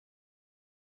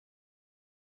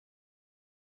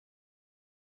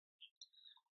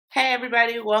Hey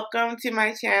everybody, welcome to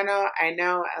my channel. I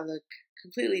know I look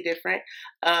completely different.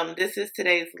 This is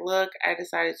today's look. I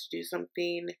decided to do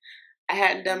something I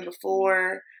hadn't done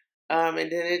before, and then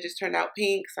it just turned out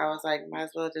pink, so I was like, might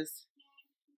as well just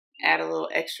add a little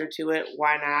extra to it.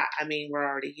 Why not? I mean, we're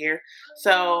already here.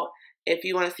 So if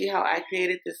you want to see how I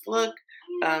created this look,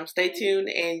 stay tuned,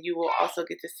 and you will also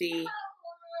get to see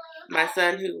my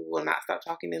son, who will not stop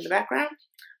talking in the background.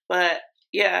 But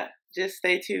yeah, just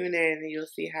stay tuned and you'll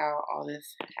see how all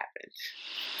this happened.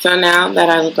 So now that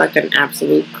I look like an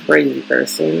absolute crazy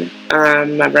person,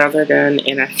 my brows are done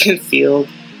and I concealed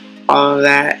all of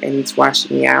that and it's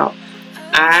washing me out.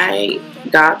 I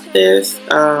got this,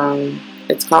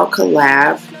 it's called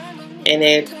Collab, and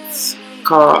it's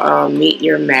called Meet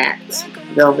Your Matte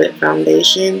Velvet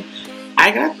Foundation.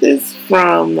 I got this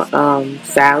from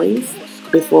Sally's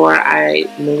before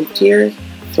I moved here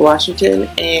to Washington,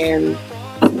 and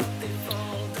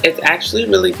it's actually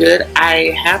really good. I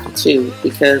have two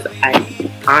because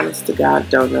I, honest to God,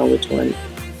 don't know which one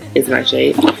is my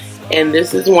shade. And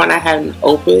this is one I hadn't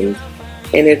opened,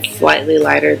 and it's slightly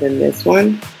lighter than this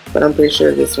one, but I'm pretty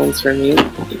sure this one's for me.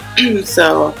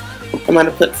 So I'm going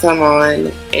to put some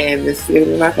on, and this is going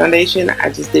to be my foundation.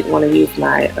 I just didn't want to use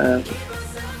my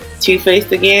Too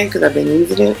Faced again because I've been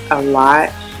using it a lot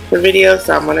for videos,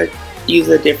 so I'm going to use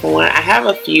a different one. I have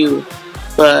a few,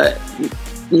 but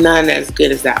none as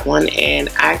good as that one, and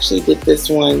I actually did this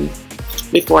one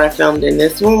before I filmed, and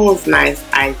this one was nice,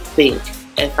 I think,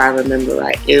 if I remember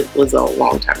right. It was a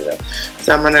long time ago.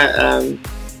 So I'm gonna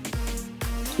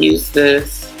use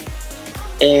this,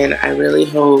 and I really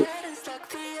hope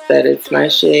that it's my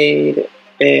shade,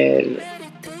 and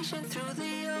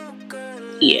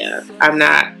yeah, I'm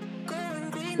not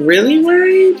really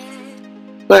worried,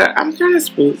 but I'm kind of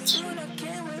spooked.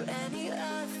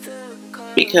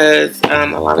 Because a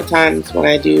lot of times when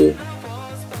I do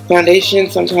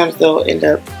foundation, sometimes they'll end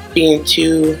up being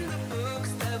too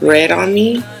red on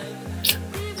me.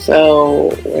 So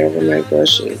wherever my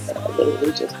brush is, I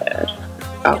literally just had.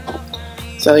 Oh,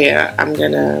 so yeah, I'm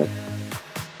gonna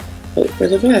hope for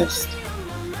the best.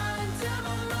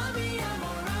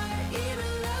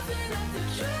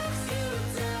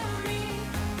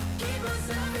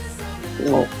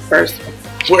 Well, first,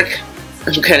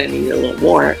 I'm gonna need a little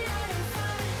more.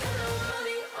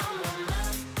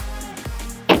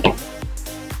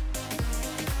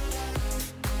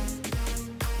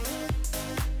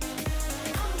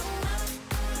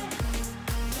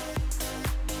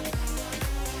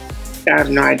 I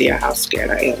have no idea how scared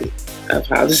I am of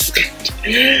how this is going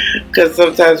to, because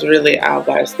sometimes really I'll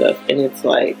buy stuff and it's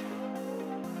like,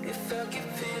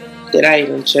 did I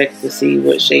even check to see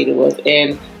what shade it was?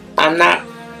 And I'm not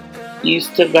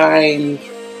used to buying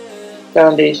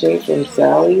foundations from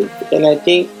Sally's, and I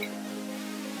think,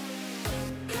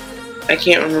 I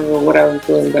can't remember what I was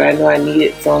doing, but I know I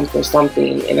needed some for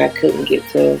something and I couldn't get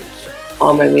to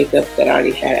all my makeup that I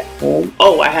already had at home.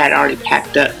 Oh, I had already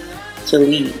packed up to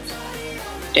leave.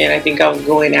 And I think I was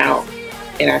going out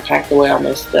and I packed away all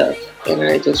my stuff, and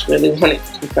I just really wanted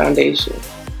some foundation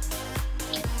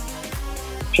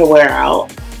to wear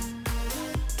out.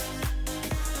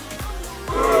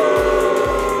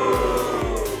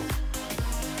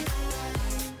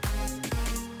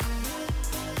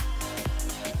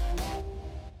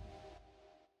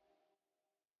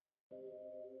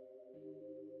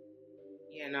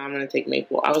 Yeah, no, I'm gonna take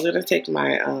maple. I was gonna take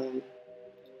my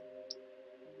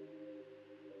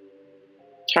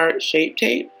Tarte Shape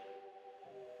Tape,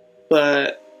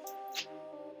 but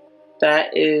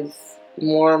that is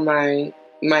more my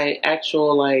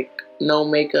actual, like, no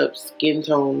makeup skin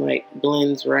tone, like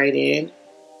blends right in.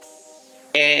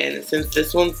 And since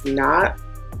this one's not,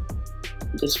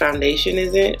 this foundation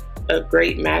isn't a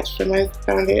great match for my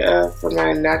for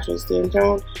my natural skin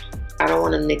tone, I don't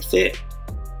want to mix it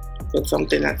with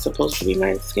something that's supposed to be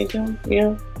my skin tone, you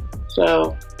know?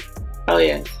 So, oh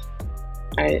yes,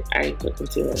 I put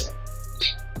concealer in.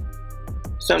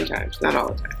 Sometimes, not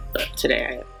all the time, but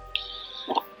today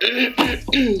I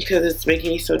am. Because it's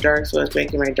making me so dark, so it's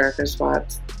making my darker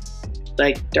spots,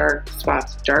 like dark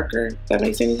spots, darker, if that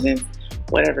makes any sense.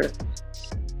 Whatever.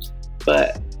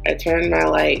 But I turned my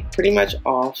light pretty much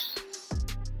off,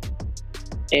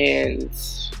 and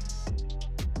just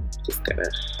gonna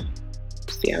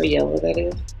see how yellow that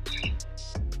is.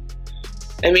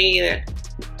 I mean,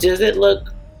 does it look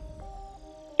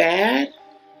bad?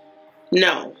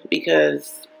 No,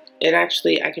 because it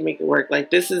actually, I can make it work.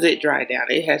 Like, this is it dried down.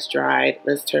 It has dried.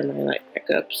 Let's turn my light back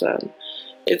up some.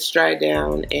 It's dried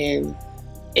down, and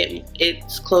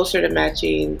it's closer to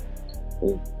matching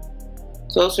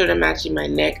my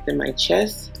neck than my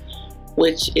chest,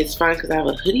 which is fine because I have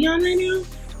a hoodie on right now.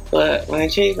 But when I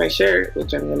change my shirt,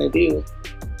 which I'm gonna do,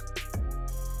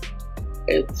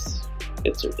 it's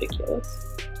ridiculous.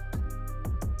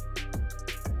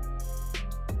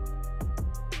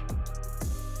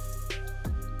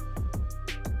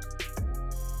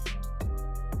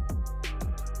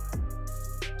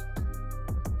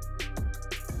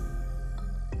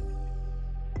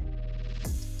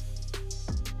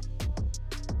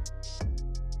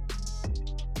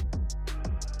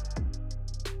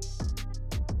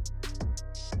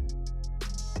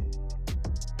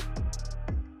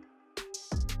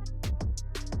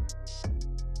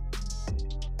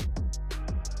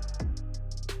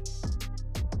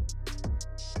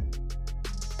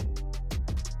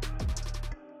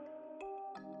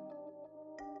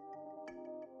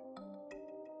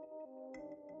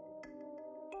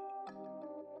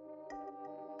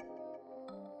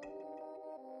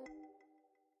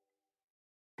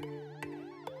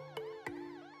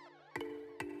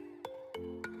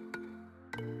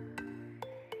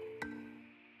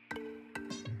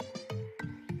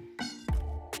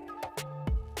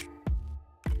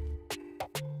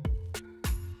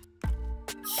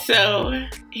 So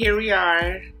here we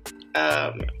are. I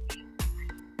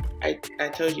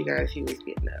told you guys he was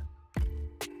getting up.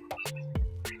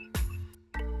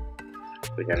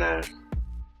 We're gonna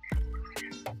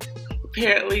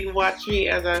apparently watch me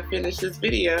as I finish this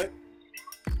video.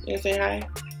 You gonna say hi?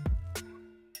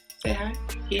 Say hi?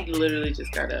 He literally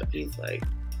just got up. He's like,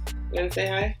 you gonna say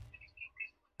hi?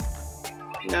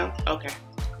 No? Okay.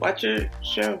 Watch your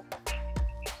show.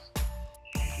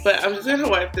 But I'm just gonna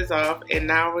wipe this off, and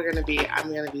now I'm gonna be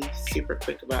super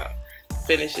quick about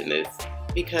finishing this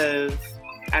because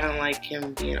I don't like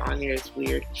him being on here. It's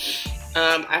weird.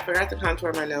 I forgot to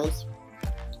contour my nose,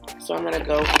 so I'm gonna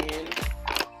go in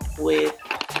with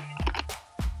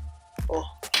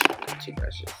two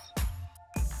brushes,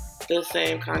 the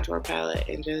same contour palette,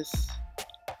 and just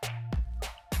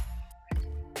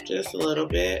a little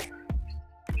bit,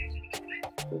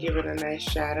 give it a nice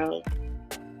shadow.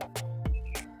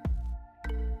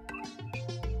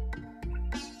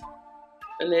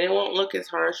 And then it won't look as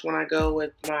harsh when I go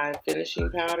with my finishing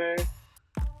powder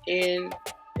in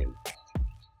and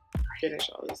finish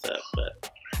all this up.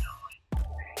 But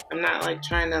I'm not like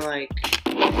trying to like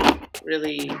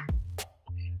really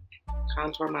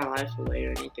contour my life away or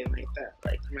anything like that.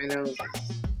 Like my nose is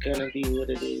gonna be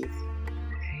what it is.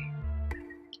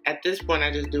 At this point I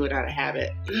just do it out of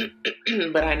habit.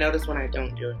 But I notice when I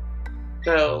don't do it.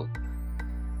 So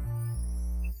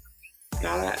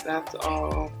now that that's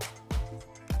all.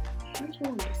 There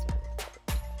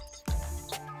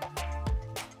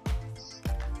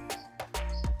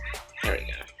we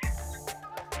go.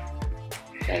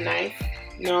 Is that nice?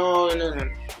 No.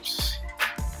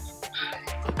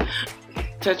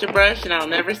 Touch a brush and I'll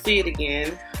never see it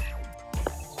again.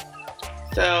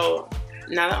 So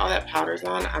now that all that powder's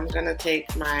on, I'm gonna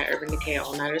take my Urban Decay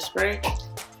All Nighter spray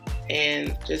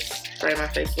and just spray my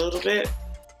face a little bit.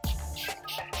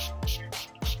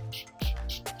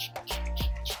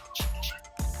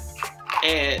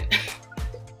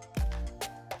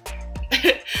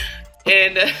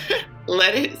 And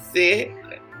let it sit.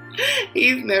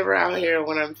 He's never out here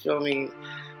when I'm filming,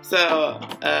 so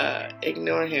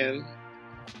ignore him.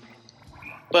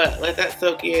 But let that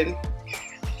soak in.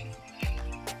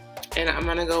 And I'm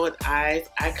gonna go with eyes.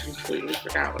 I completely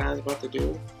forgot what I was about to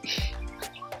do,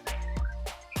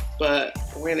 but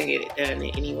we're gonna get it done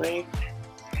anyway.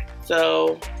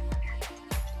 So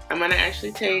I'm gonna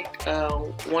actually take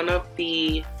one of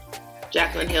the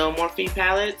Jaclyn Hill Morphe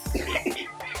palettes,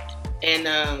 and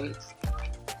I'm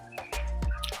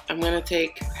gonna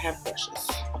have brushes.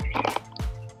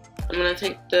 I'm gonna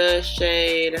take the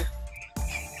shade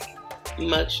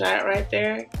Mugshot right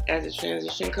there as a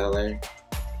transition color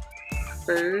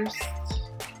first,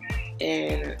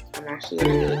 and I'm actually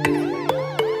gonna do it this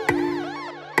way.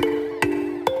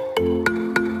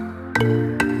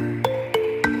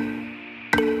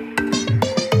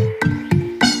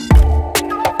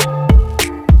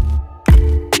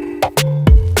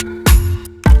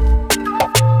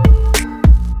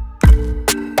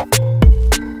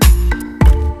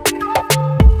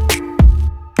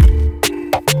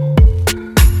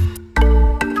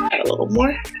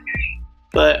 More,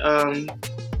 but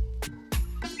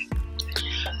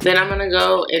then I'm gonna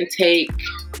go and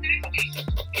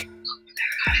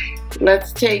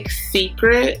let's take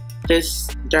Secret, this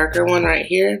darker one right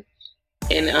here,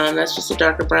 and that's just a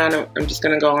darker brown. I'm just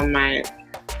gonna go on my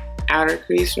outer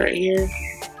crease right here,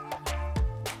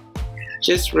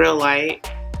 just real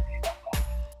light,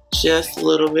 just a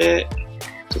little bit,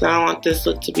 because I don't want this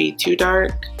look to be too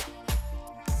dark.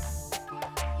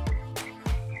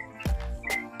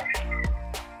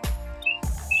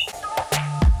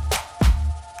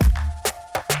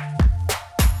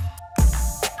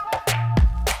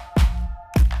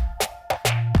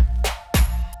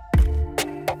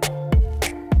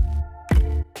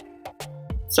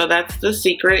 So that's the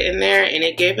secret in there, and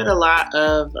it gave it a lot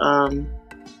of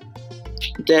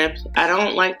depth. I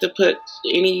don't like to put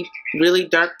any really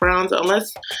dark browns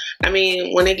unless, I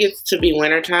mean, when it gets to be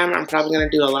wintertime, I'm probably going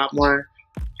to do a lot more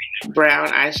brown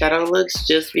eyeshadow looks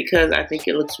just because I think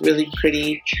it looks really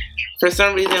pretty. For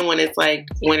some reason, when it's like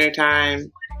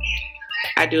wintertime,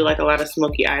 I do like a lot of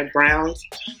smoky eye browns.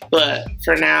 But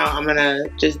for now, I'm going to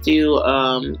just do,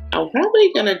 I'm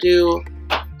probably going to do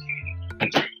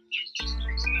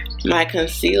my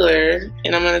concealer,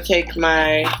 and I'm going to take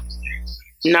my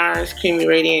NARS Creamy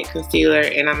Radiant Concealer,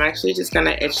 and I'm actually just going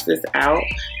to etch this out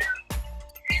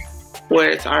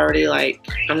where it's already like,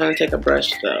 I'm going to take a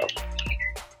brush though.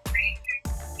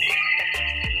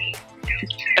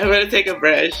 I'm going to take a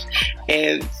brush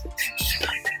and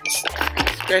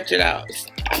stretch it out.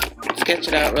 Sketch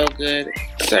it out real good.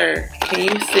 Sir, can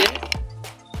you sit?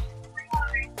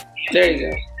 There you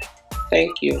go.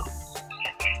 Thank you.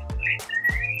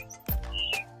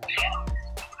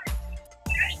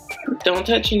 Don't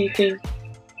touch anything.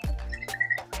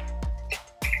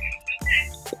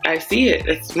 I see it.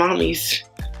 It's mommy's.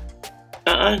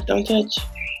 Don't touch.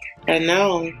 I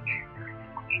know.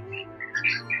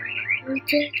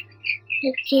 Okay.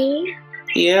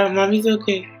 Yeah, mommy's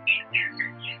okay.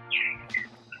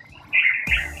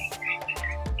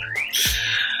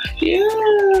 Yeah.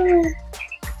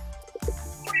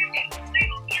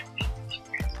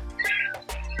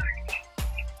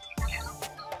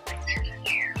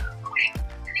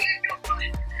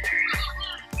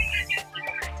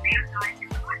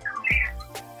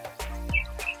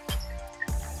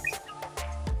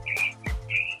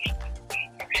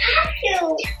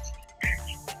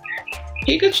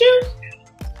 Pikachu?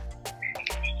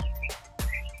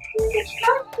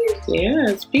 Yeah,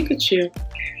 it's Pikachu.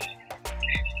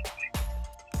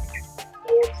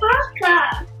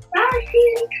 Papa.